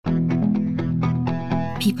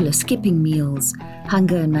People are skipping meals,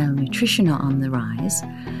 hunger and malnutrition are on the rise.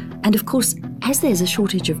 And of course, as there's a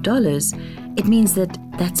shortage of dollars, it means that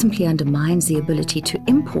simply undermines the ability to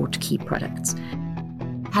import key products.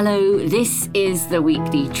 Hello, this is the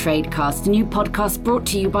Weekly Tradecast, a new podcast brought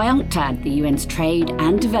to you by UNCTAD, the UN's trade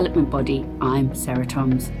and development body. I'm Sarah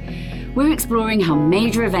Toms. We're exploring how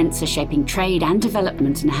major events are shaping trade and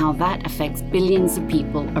development and how that affects billions of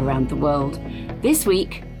people around the world. This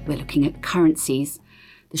week, we're looking at currencies.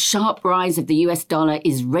 The sharp rise of the US dollar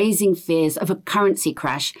is raising fears of a currency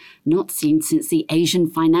crash not seen since the Asian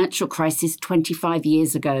financial crisis 25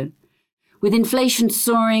 years ago. With inflation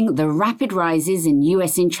soaring, the rapid rises in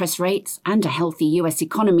US interest rates and a healthy US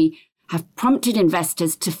economy have prompted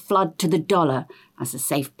investors to flood to the dollar as a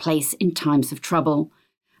safe place in times of trouble.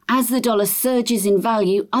 As the dollar surges in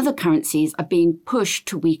value, other currencies are being pushed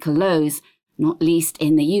to weaker lows, not least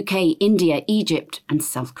in the UK, India, Egypt, and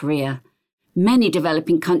South Korea. Many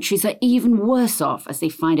developing countries are even worse off as they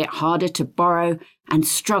find it harder to borrow and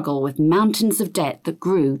struggle with mountains of debt that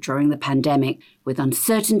grew during the pandemic. With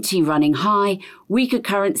uncertainty running high, weaker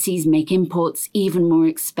currencies make imports even more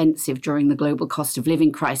expensive during the global cost of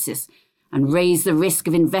living crisis and raise the risk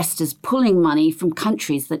of investors pulling money from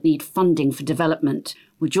countries that need funding for development.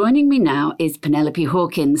 Well, joining me now is Penelope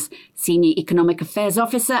Hawkins, Senior Economic Affairs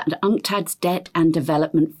Officer at UNCTAD's Debt and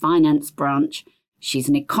Development Finance branch. She's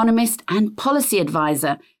an economist and policy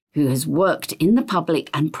advisor who has worked in the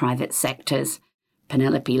public and private sectors.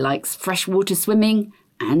 Penelope likes freshwater swimming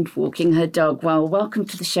and walking her dog. Well, welcome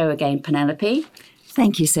to the show again, Penelope.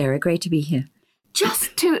 Thank you, Sarah. Great to be here.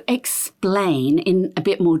 Just to explain in a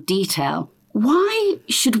bit more detail, why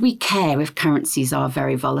should we care if currencies are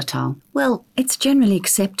very volatile? Well, it's generally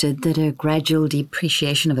accepted that a gradual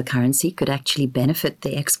depreciation of a currency could actually benefit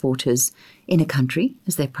the exporters in a country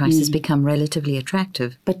as their prices become relatively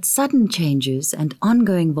attractive. But sudden changes and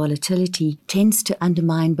ongoing volatility tends to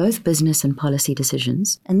undermine both business and policy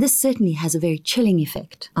decisions. And this certainly has a very chilling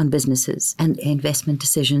effect on businesses and investment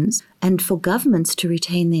decisions. And for governments to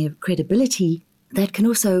retain their credibility, that can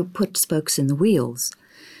also put spokes in the wheels.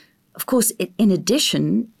 Of course, in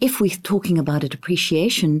addition, if we're talking about a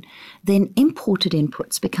depreciation, then imported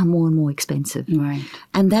inputs become more and more expensive. Right.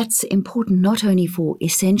 And that's important not only for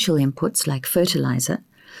essential inputs like fertilizer,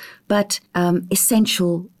 but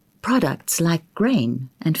essential products like grain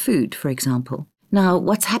and food, for example. Now,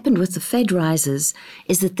 what's happened with the Fed rises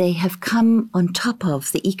is that they have come on top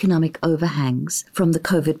of the economic overhangs from the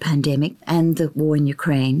COVID pandemic and the war in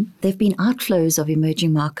Ukraine. There have been outflows of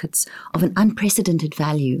emerging markets of an unprecedented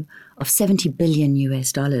value of $70 billion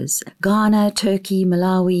US. Ghana, Turkey,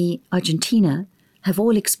 Malawi, Argentina have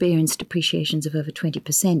all experienced depreciations of over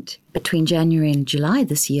 20% between January and July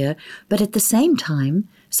this year. But at the same time,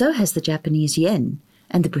 so has the Japanese yen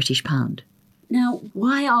and the British pound. Now,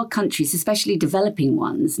 why are countries, especially developing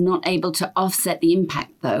ones, not able to offset the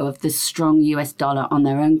impact, though, of the strong US dollar on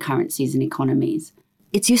their own currencies and economies?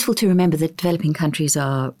 It's useful to remember that developing countries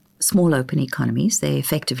are small open economies. They're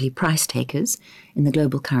effectively price takers in the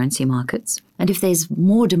global currency markets. And if there's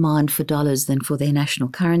more demand for dollars than for their national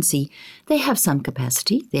currency, they have some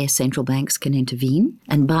capacity. Their central banks can intervene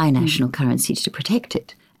and buy national currencies to protect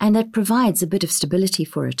it. And that provides a bit of stability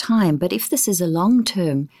for a time. But if this is a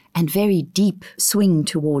long-term and very deep swing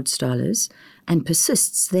towards dollars and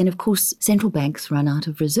persists, then, of course, central banks run out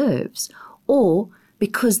of reserves. Or,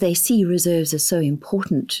 because they see reserves as so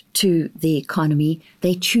important to the economy,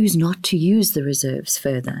 they choose not to use the reserves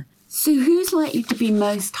further. So who's likely to be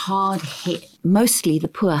most hard hit? Mostly the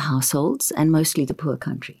poor households and mostly the poor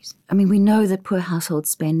countries. I mean, we know that poor households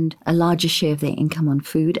spend a larger share of their income on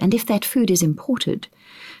food. And if that food is imported,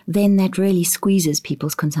 then that really squeezes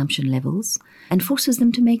people's consumption levels and forces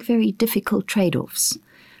them to make very difficult trade-offs.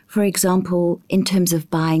 For example, in terms of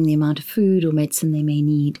buying the amount of food or medicine they may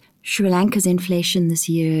need, Sri Lanka's inflation this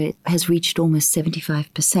year has reached almost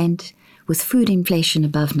 75%, with food inflation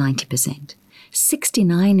above 90%.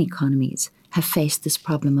 69 economies have faced this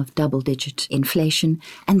problem of double-digit inflation,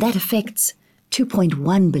 and that affects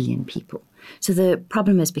 2.1 billion people. So the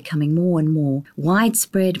problem is becoming more and more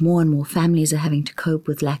widespread. More and more families are having to cope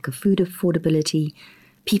with lack of food affordability.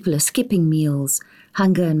 People are skipping meals.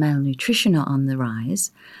 Hunger and malnutrition are on the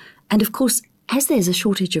rise. And of course, as there's a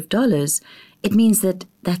shortage of dollars, it means that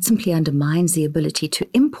simply undermines the ability to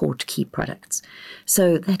import key products.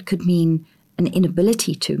 So that could mean an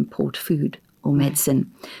inability to import food or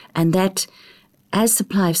medicine. And that, as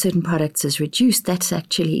supply of certain products is reduced, that's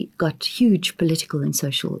actually got huge political and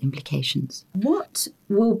social implications. What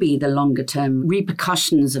will be the longer-term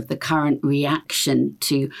repercussions of the current reaction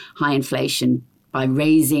to high inflation by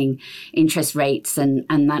raising interest rates. And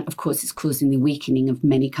that, of course, is causing the weakening of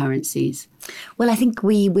many currencies. Well, I think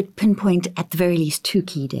we would pinpoint at the very least two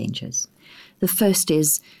key dangers. The first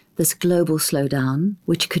is this global slowdown,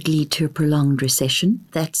 which could lead to a prolonged recession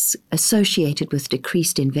that's associated with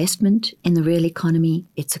decreased investment in the real economy.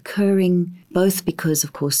 It's occurring both because,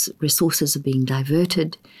 of course, resources are being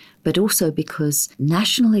diverted, but also because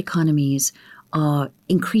national economies are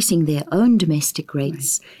increasing their own domestic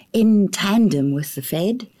rates in tandem with the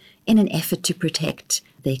Fed in an effort to protect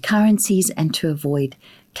their currencies and to avoid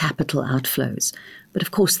capital outflows. But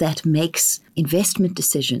of course, that makes investment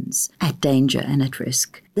decisions at danger and at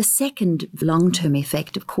risk. The second long-term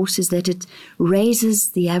effect, of course, is that it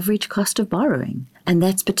raises the average cost of borrowing. And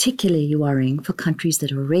that's particularly worrying for countries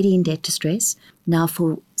that are already in debt distress. Now,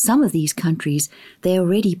 for some of these countries, they're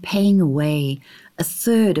already paying away a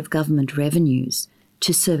third of government revenues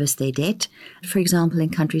to service their debt. For example,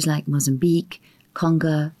 in countries like Mozambique,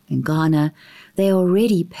 Congo, and Ghana, they're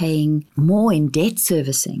already paying more in debt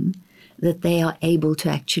servicing that they are able to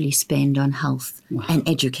actually spend on health and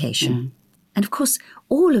education. Yeah. And of course,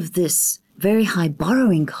 all of this very high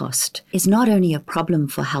borrowing cost is not only a problem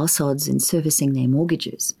for households in servicing their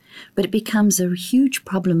mortgages, but it becomes a huge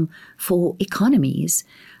problem for economies.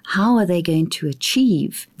 How are they going to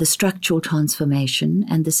achieve the structural transformation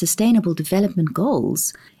and the sustainable development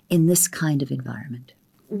goals in this kind of environment?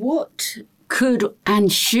 What could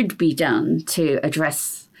and should be done to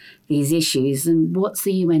address these issues, and what's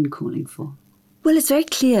the UN calling for? Well, it's very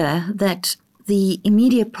clear that the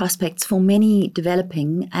immediate prospects for many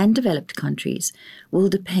developing and developed countries will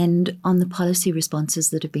depend on the policy responses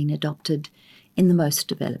that have been adopted in the most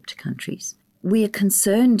developed countries. We are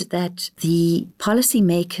concerned that the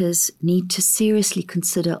policymakers need to seriously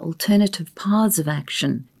consider alternative paths of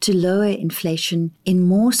action to lower inflation in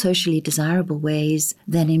more socially desirable ways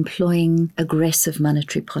than employing aggressive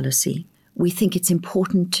monetary policy. We think it's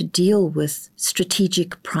important to deal with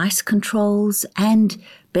strategic price controls and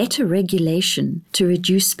better regulation to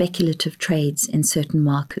reduce speculative trades in certain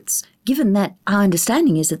markets. Given that our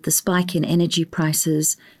understanding is that the spike in energy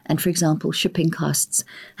prices and, for example, shipping costs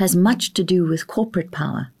has much to do with corporate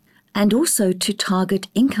power, and also to target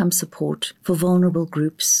income support for vulnerable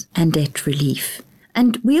groups and debt relief.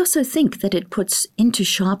 And we also think that it puts into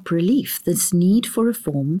sharp relief this need for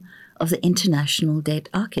reform of the international debt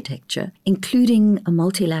architecture, including a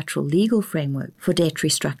multilateral legal framework for debt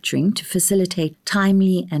restructuring to facilitate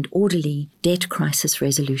timely and orderly debt crisis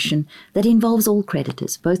resolution that involves all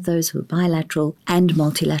creditors, both those who are bilateral and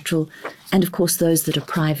multilateral, and of course those that are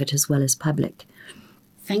private as well as public.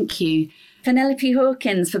 Thank you, Penelope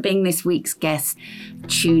Hawkins, for being this week's guest.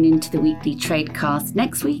 Tune into the Weekly Tradecast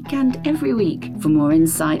next week and every week for more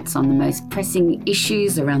insights on the most pressing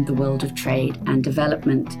issues around the world of trade and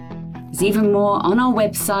development. There's even more on our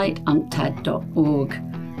website, UNCTAD.org.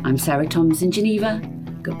 I'm Sarah Toms in Geneva.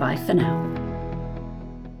 Goodbye for now.